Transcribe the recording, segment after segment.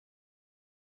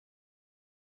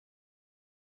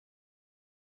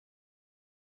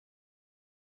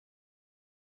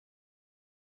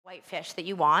White fish that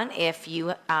you want. If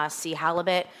you see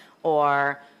halibut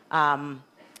or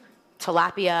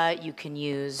tilapia, you can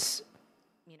use,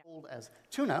 as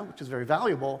tuna, which is very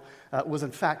valuable, was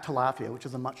in fact tilapia, which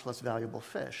is a much less valuable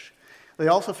fish. They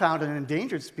also found an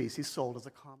endangered species sold as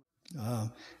a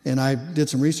common. And I did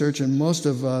some research, and most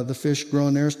of the fish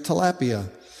grown there is tilapia,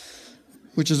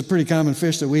 which is a pretty common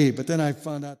fish that we eat. But then I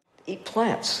found out eat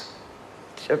plants,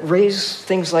 raise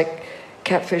things like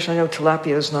catfish. I know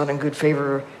tilapia is not in good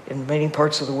favor in many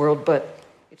parts of the world, but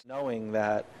it's knowing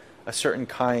that a certain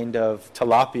kind of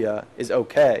tilapia is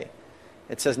okay.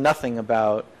 It says nothing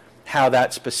about how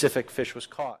that specific fish was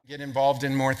caught. Get involved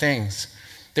in more things.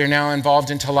 They're now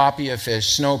involved in tilapia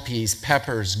fish, snow peas,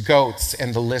 peppers, goats,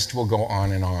 and the list will go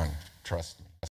on and on. Trust me.